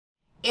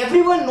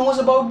Everyone knows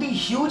about the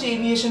huge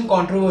aviation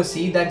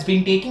controversy that's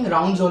been taking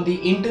rounds on the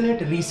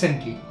internet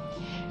recently.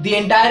 The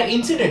entire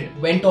incident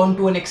went on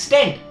to an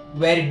extent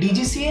where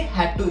DGCA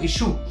had to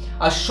issue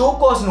a show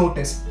cause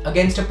notice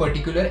against a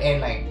particular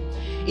airline,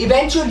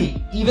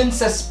 eventually even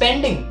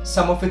suspending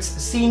some of its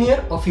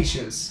senior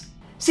officials.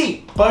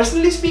 See,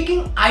 personally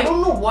speaking, I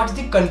don't know what's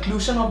the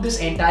conclusion of this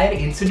entire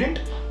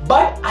incident,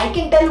 but I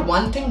can tell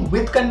one thing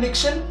with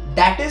conviction,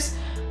 that is,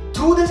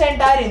 through this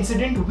entire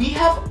incident, we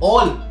have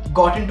all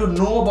gotten to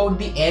know about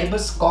the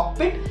Airbus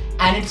cockpit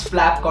and its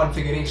flap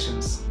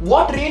configurations.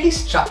 What really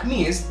struck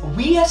me is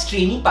we as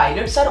trainee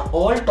pilots are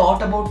all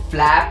taught about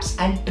flaps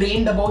and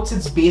trained about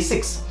its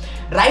basics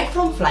right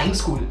from flying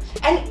school,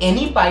 and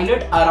any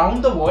pilot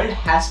around the world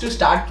has to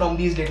start from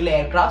these little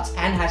aircrafts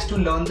and has to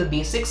learn the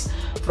basics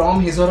from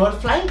his or her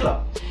flying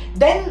club.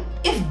 Then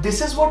if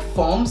this is what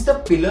forms the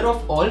pillar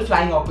of all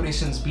flying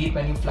operations, be it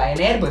when you fly an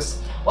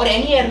Airbus or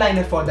any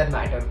airliner for that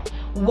matter,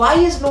 why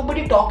is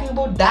nobody talking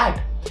about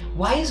that?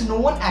 Why is no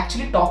one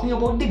actually talking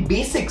about the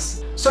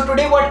basics? So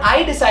today what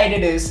I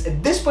decided is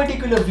this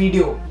particular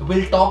video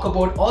will talk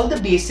about all the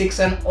basics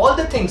and all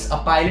the things a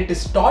pilot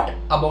is taught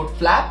about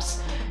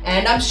flaps,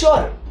 and I'm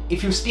sure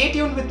if you stay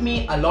tuned with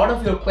me, a lot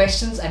of your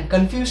questions and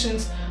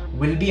confusions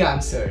will be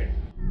answered.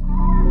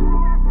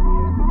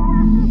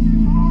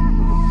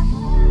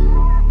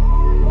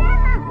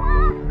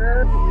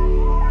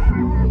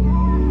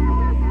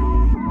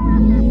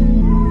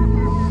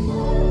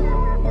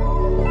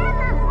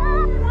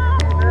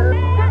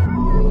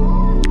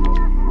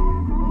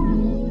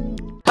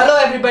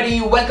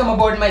 Everybody, welcome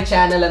aboard my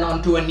channel and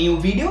on to a new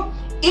video.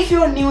 If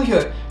you are new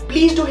here,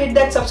 please do hit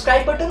that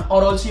subscribe button,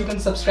 or also you can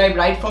subscribe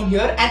right from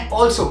here, and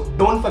also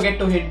don't forget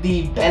to hit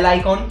the bell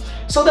icon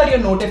so that you're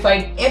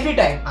notified every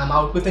time I'm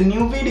out with a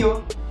new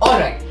video.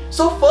 Alright,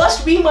 so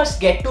first we must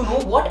get to know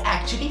what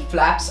actually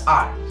flaps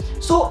are.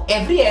 So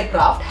every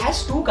aircraft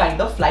has two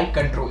kinds of flight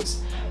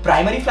controls: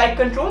 primary flight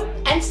control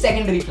and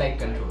secondary flight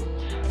control.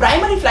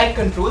 Primary flight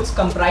controls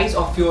comprise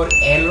of your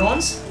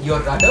ailerons, your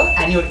rudder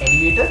and your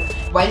elevator,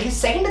 while the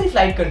secondary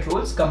flight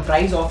controls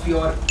comprise of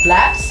your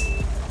flaps,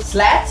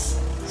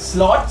 slats,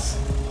 slots,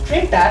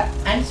 trim tab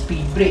and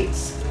speed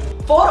brakes.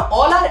 For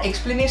all our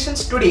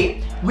explanations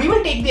today, we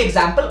will take the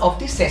example of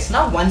the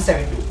Cessna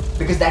 172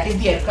 because that is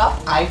the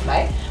aircraft I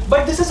fly,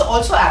 but this is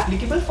also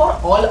applicable for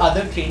all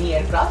other trainee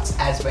aircrafts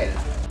as well.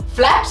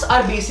 Flaps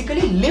are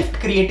basically lift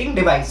creating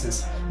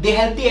devices. They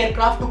help the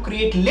aircraft to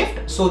create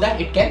lift so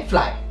that it can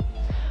fly.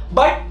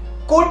 But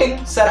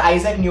quoting Sir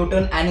Isaac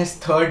Newton and his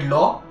third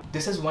law,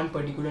 this is one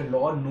particular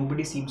law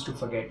nobody seems to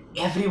forget.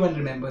 Everyone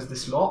remembers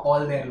this law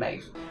all their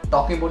life.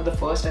 Talking about the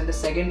first and the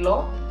second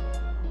law,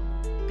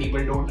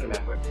 people don't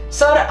remember.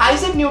 Sir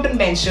Isaac Newton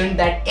mentioned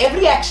that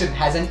every action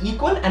has an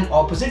equal and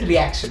opposite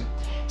reaction.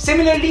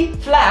 Similarly,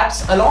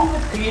 flaps, along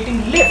with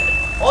creating lift,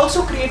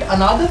 also create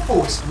another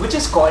force which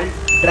is called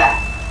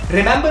drag.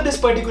 Remember this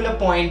particular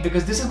point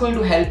because this is going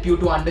to help you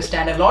to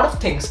understand a lot of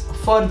things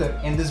further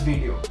in this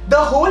video. The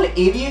whole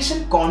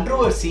aviation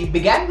controversy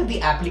began with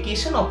the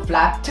application of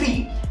flap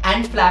 3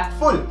 and flap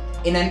full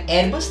in an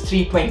Airbus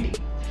 320.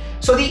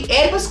 So the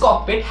Airbus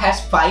cockpit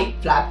has 5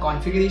 flap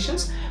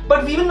configurations,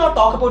 but we will not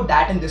talk about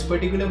that in this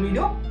particular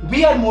video.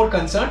 We are more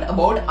concerned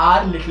about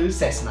our little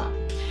Cessna.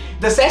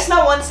 The Cessna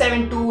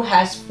 172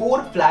 has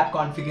 4 flap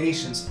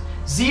configurations: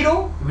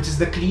 0, which is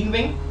the clean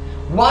wing,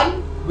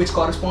 1, which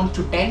corresponds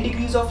to 10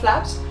 degrees of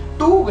flaps,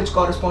 2, which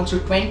corresponds to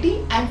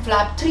 20, and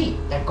flap 3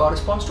 that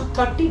corresponds to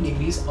 30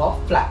 degrees of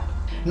flap.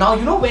 Now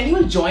you know, when you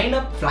will join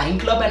a flying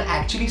club and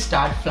actually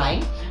start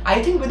flying,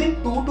 I think within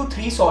 2 to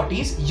 3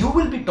 sorties you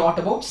will be taught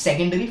about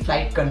secondary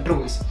flight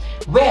controls,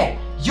 where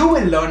you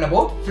will learn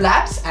about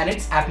flaps and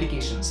its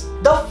applications.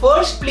 The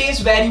first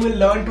place where you will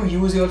learn to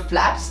use your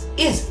flaps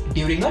is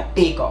during a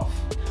takeoff.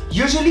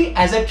 Usually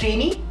as a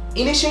trainee,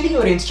 initially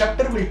your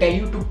instructor will tell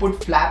you to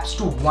put flaps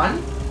to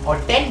 1 or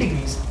 10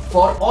 degrees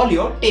for all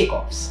your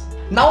takeoffs.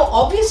 Now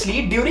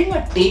obviously during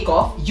a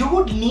takeoff you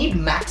would need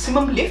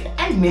maximum lift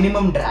and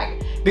minimum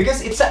drag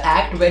because it's an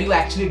act where you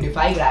actually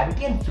defy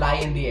gravity and fly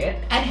in the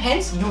air, and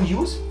hence you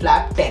use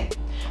flap 10.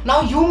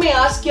 Now you may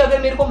ask, कि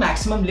अगर मेरे को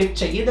maximum lift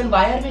चाहिए, then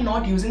why are we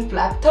not using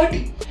flap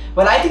 30?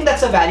 Well, I think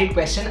that's a valid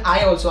question.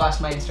 I also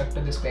asked my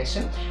instructor this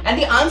question, and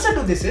the answer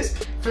to this is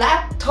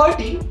flap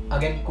 30,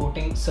 again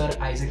quoting Sir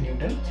Isaac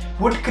Newton,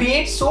 would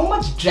create so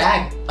much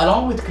drag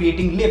along with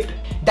creating lift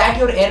that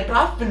your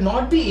aircraft will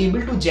not be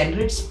able to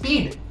generate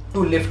speed to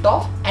lift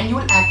off, and you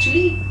will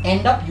actually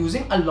end up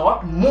using a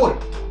lot more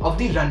of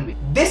the runway.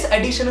 This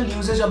additional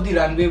usage of the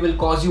runway will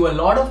cause you a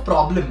lot of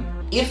problem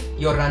if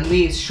your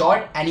runway is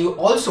short, and you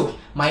also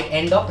might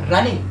end up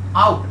running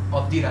out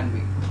of the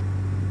runway.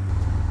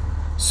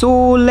 So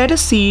let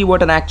us see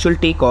what an actual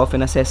takeoff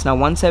in a Cessna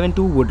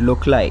 172 would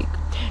look like.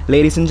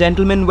 Ladies and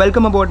gentlemen,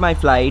 welcome aboard my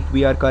flight.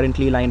 We are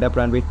currently lined up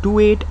runway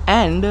 28,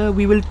 and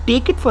we will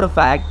take it for a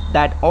fact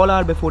that all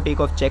our before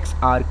takeoff checks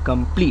are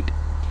complete.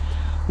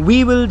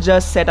 We will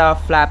just set our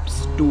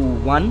flaps to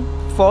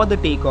 1 for the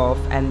takeoff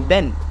and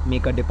then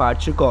make a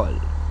departure call.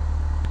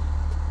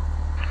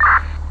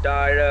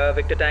 Tower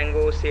Victor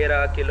Tango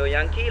Sierra Kilo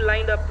Yankee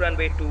lined up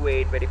runway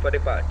 28 ready for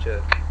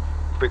departure.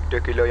 Victor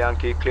Kilo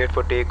Yankee cleared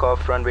for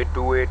takeoff, runway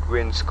 28,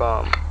 winds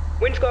calm.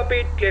 Winds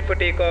copied, cleared for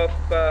takeoff,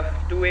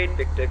 28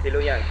 Victor Kilo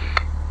Yankee.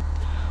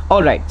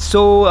 Alright,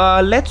 so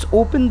let's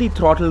open the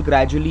throttle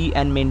gradually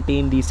and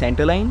maintain the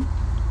center line.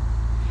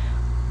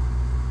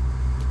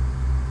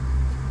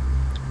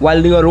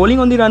 While you are rolling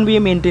on the runway,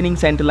 maintaining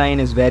center line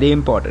is very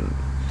important.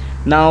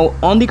 Now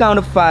on the count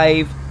of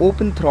 5,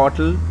 open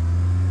throttle.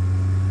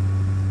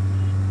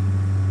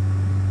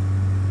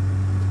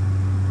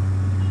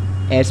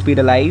 Airspeed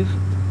alive.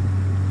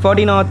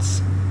 40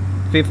 knots,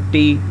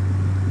 50,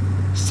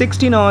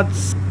 60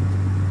 knots,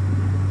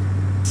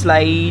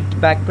 slight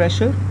back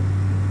pressure,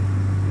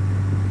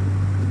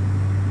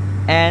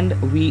 and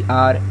we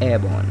are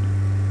airborne.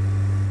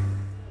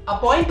 A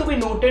point to be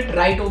noted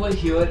right over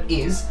here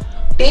is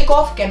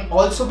takeoff can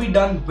also be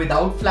done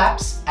without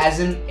flaps,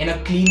 as in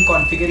a clean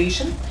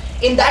configuration.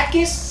 In that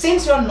case,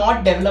 since you're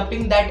not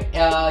developing that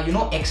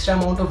extra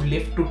amount of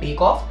lift to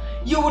take off,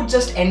 you would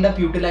just end up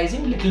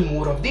utilizing little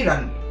more of the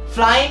runway.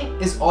 Flying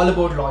is all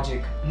about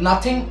logic.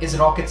 Nothing is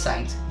rocket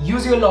science.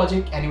 Use your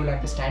logic and you will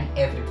understand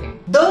everything.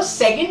 The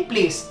second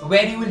place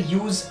where you will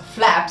use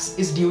flaps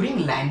is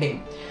during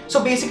landing.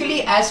 So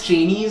basically, as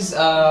trainees,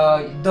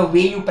 the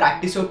way you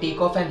practice your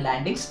takeoff and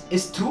landings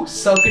is through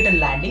circuit and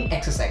landing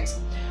exercise.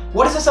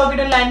 What is a circuit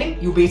and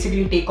landing? You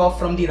basically take off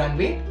from the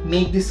runway,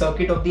 make the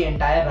circuit of the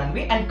entire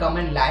runway and come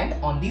and land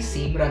on the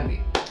same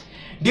runway.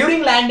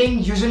 During landing,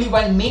 usually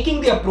while making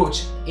the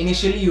approach,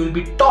 initially you will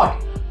be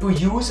taught to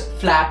use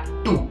flap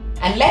 2.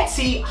 And let's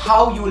see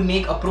how you will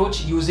make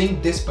approach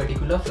using this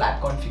particular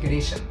flap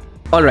configuration.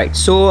 Alright,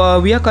 so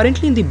we are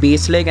currently in the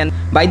base leg, and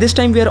by this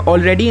time we are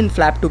already in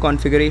flap 2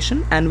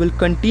 configuration and will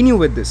continue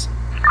with this.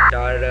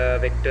 Tower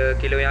Victor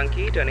Kilo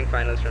Yankee turning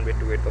finals runway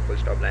 28 for full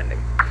stop landing.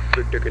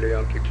 Victor Kilo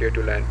Yankee clear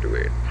to land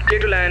 28. Clear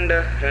to land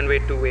runway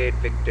 28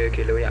 Victor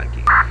Kilo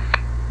Yankee.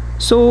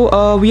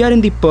 So we are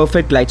in the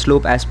perfect glide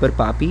slope as per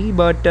PAPI,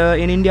 but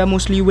in India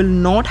mostly you will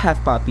not have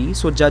PAPI,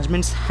 so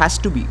judgments has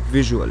to be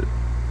visual.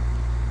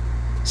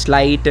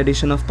 Slight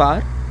addition of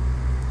power.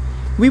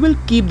 We will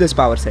keep this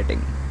power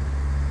setting.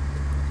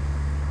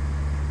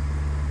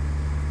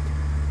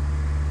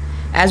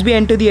 As we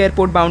enter the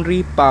airport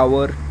boundary,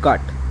 power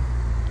cut.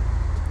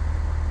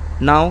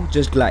 Now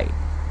just glide.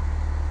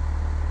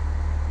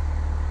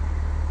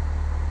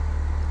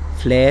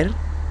 Flare.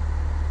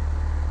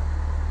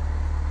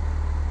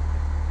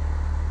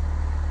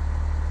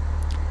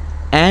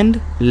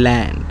 And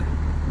land.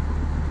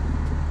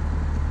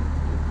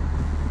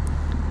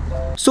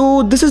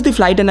 So this is the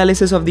flight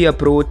analysis of the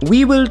approach.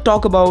 We will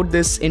talk about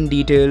this in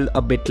detail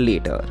a bit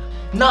later.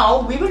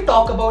 Now we will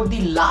talk about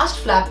the last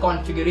flap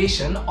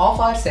configuration of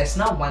our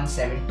Cessna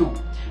 172,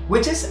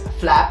 which is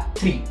flap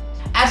 3.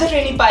 As a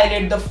trainee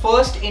pilot, the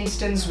first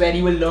instance where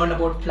you will learn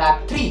about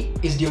flap 3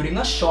 is during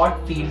a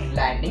short field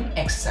landing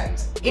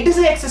exercise. It is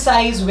an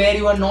exercise where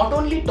you are not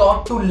only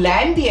taught to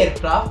land the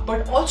aircraft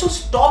but also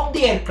stop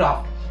the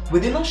aircraft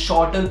within a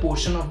shorter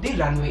portion of the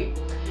runway.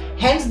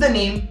 Hence the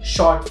name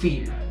short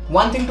field.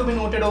 One thing to be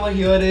noted over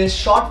here is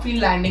short field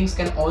landings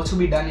can also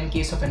be done in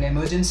case of an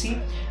emergency.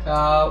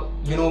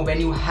 When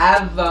you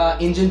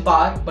have engine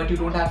power but you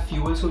don't have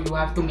fuel, so you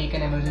have to make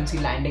an emergency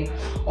landing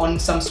on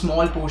some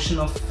small portion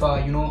of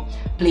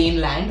plain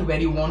land where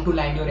you want to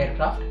land your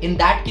aircraft. In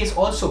that case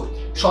also,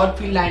 short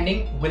field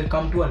landing will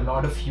come to a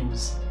lot of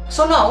use.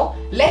 So now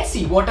let's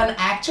see what an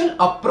actual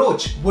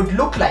approach would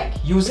look like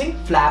using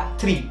flap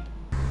 3.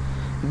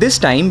 This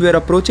time we are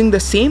approaching the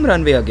same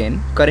runway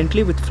again,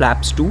 currently with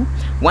flaps 2.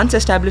 Once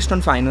established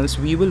on finals,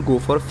 we will go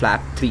for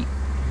flap 3.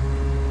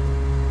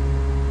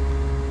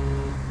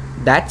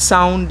 That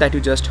sound that you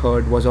just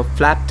heard was of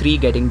flap 3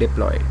 getting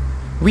deployed.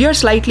 We are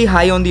slightly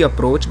high on the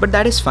approach, but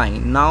that is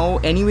fine. Now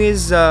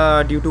anyways,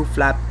 due to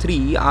flap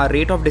 3, our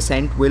rate of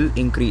descent will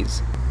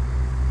increase.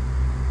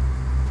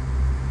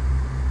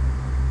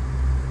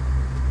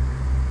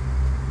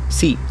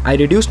 See, I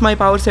reduced my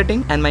power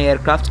setting and my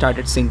aircraft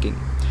started sinking.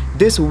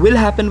 This will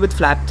happen with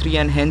flap 3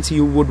 and hence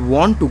you would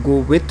want to go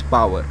with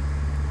power.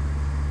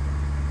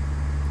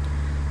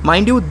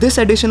 Mind you, this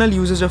additional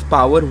usage of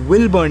power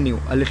will burn you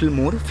a little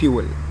more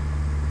fuel.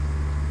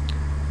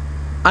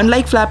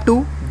 Unlike flap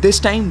 2, this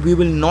time we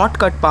will not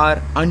cut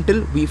power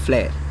until we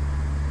flare.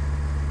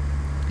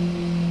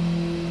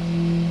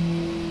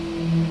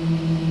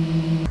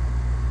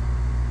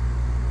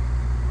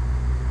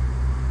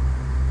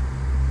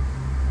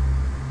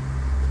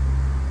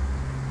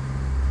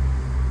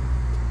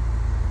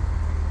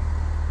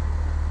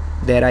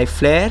 There I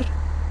flare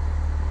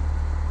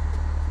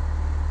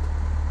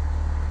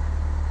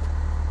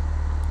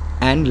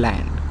and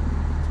land.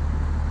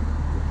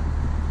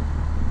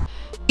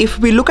 If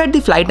we look at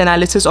the flight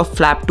analysis of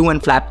flap 2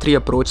 and flap 3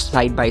 approach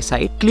side by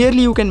side,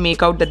 clearly you can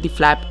make out that the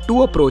flap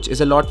 2 approach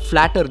is a lot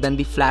flatter than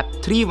the flap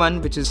 3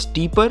 one, which is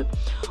steeper.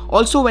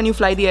 Also, when you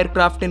fly the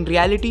aircraft in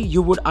reality,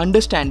 you would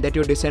understand that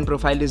your descent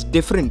profile is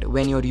different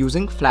when you're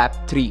using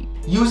flap 3.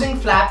 Using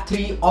flap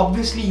 3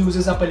 obviously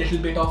uses up a little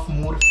bit of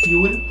more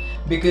fuel,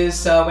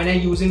 because when you're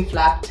using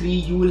flap 3,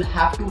 you will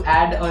have to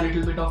add a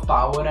little bit of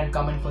power and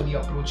come in for the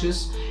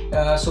approaches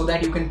so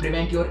that you can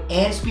prevent your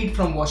airspeed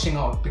from washing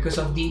out because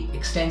of the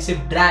extensive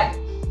drag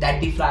that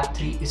the flap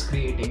 3 is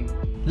creating.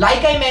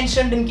 Like I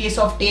mentioned, in case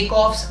of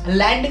takeoffs,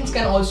 landings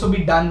can also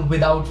be done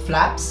without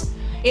flaps.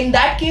 In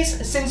that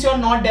case, since you're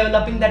not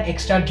developing that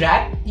extra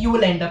drag, you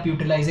will end up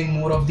utilizing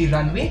more of the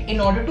runway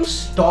in order to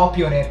stop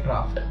your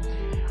aircraft.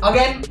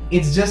 Again,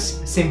 it's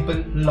just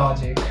simple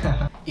logic.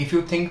 If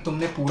you think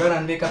तुमने पूरा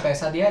runway का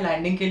पैसा दिया है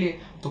landing के लिए,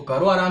 तो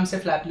करो आराम से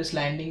फ्लैपलेस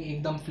लैंडिंग,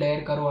 एकदम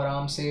फ्लेयर करो,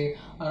 आराम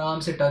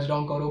से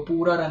टचडाउन करो,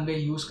 पूरा runway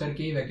यूज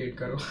करके ही वैकेट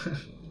करो.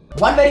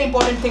 One very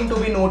important thing to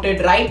be noted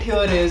right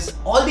here is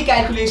all the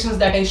calculations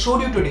that I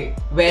showed you today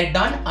were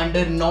done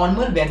under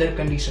normal weather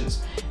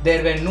conditions.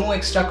 There were no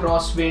extra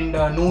crosswind,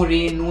 no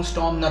rain, no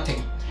storm,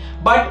 nothing.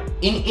 But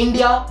in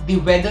India, the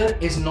weather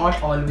is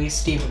not always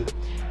stable.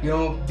 You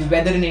know, the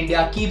weather in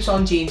India keeps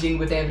on changing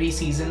with every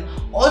season.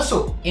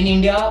 Also, in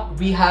India,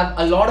 we have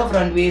a lot of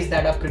runways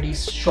that are pretty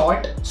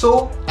short.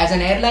 So, as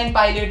an airline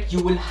pilot,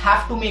 you will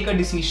have to make a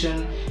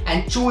decision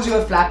and choose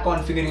your flap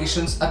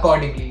configurations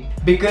accordingly.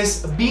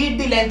 Because be it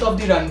the length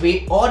of the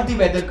runway or the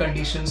weather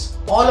conditions,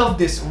 all of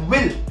this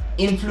will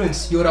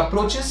influence your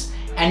approaches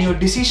and your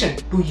decision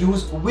to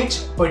use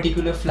which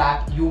particular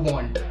flap you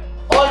want.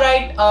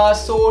 Alright,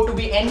 so to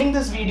be ending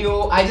this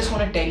video, I just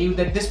want to tell you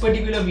that this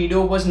particular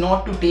video was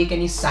not to take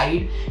any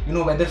side, you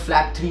know, whether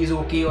flap 3 is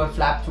okay or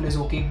flap full is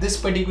okay. This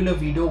particular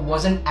video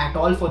wasn't at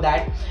all for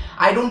that.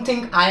 I don't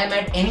think I am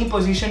at any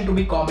position to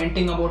be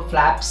commenting about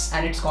flaps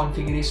and its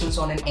configurations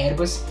on an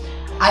Airbus.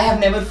 I have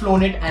never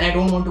flown it and I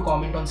don't want to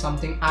comment on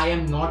something I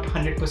am not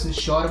 100%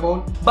 sure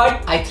about.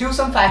 But I threw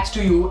some facts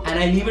to you and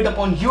I leave it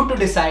upon you to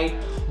decide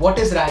what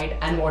is right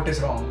and what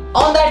is wrong.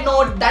 On that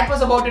note, that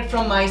was about it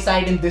from my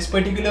side in this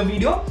particular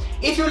video.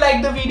 If you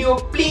liked the video,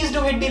 please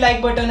do hit the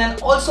like button and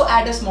also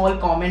add a small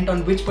comment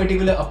on which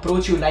particular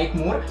approach you like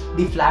more,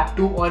 the flap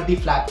 2 or the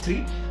flap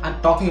 3.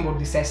 I'm talking about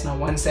the Cessna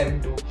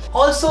 172.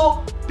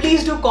 Also,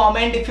 please do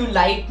comment if you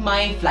like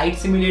my flight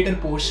simulator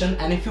portion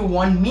and if you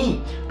want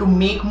me to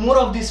make more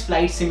of these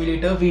flight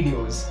simulator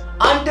videos.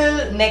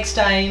 Until next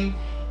time,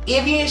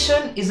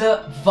 aviation is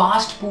a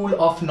vast pool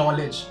of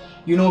knowledge.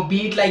 You know,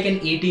 be it like an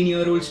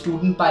 18-year-old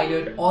student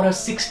pilot or a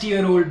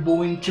 60-year-old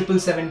Boeing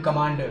 777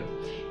 commander,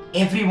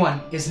 everyone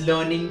is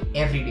learning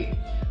every day.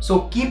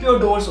 So keep your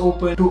doors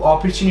open to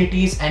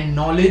opportunities and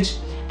knowledge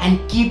and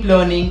keep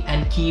learning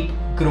and keep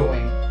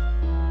growing.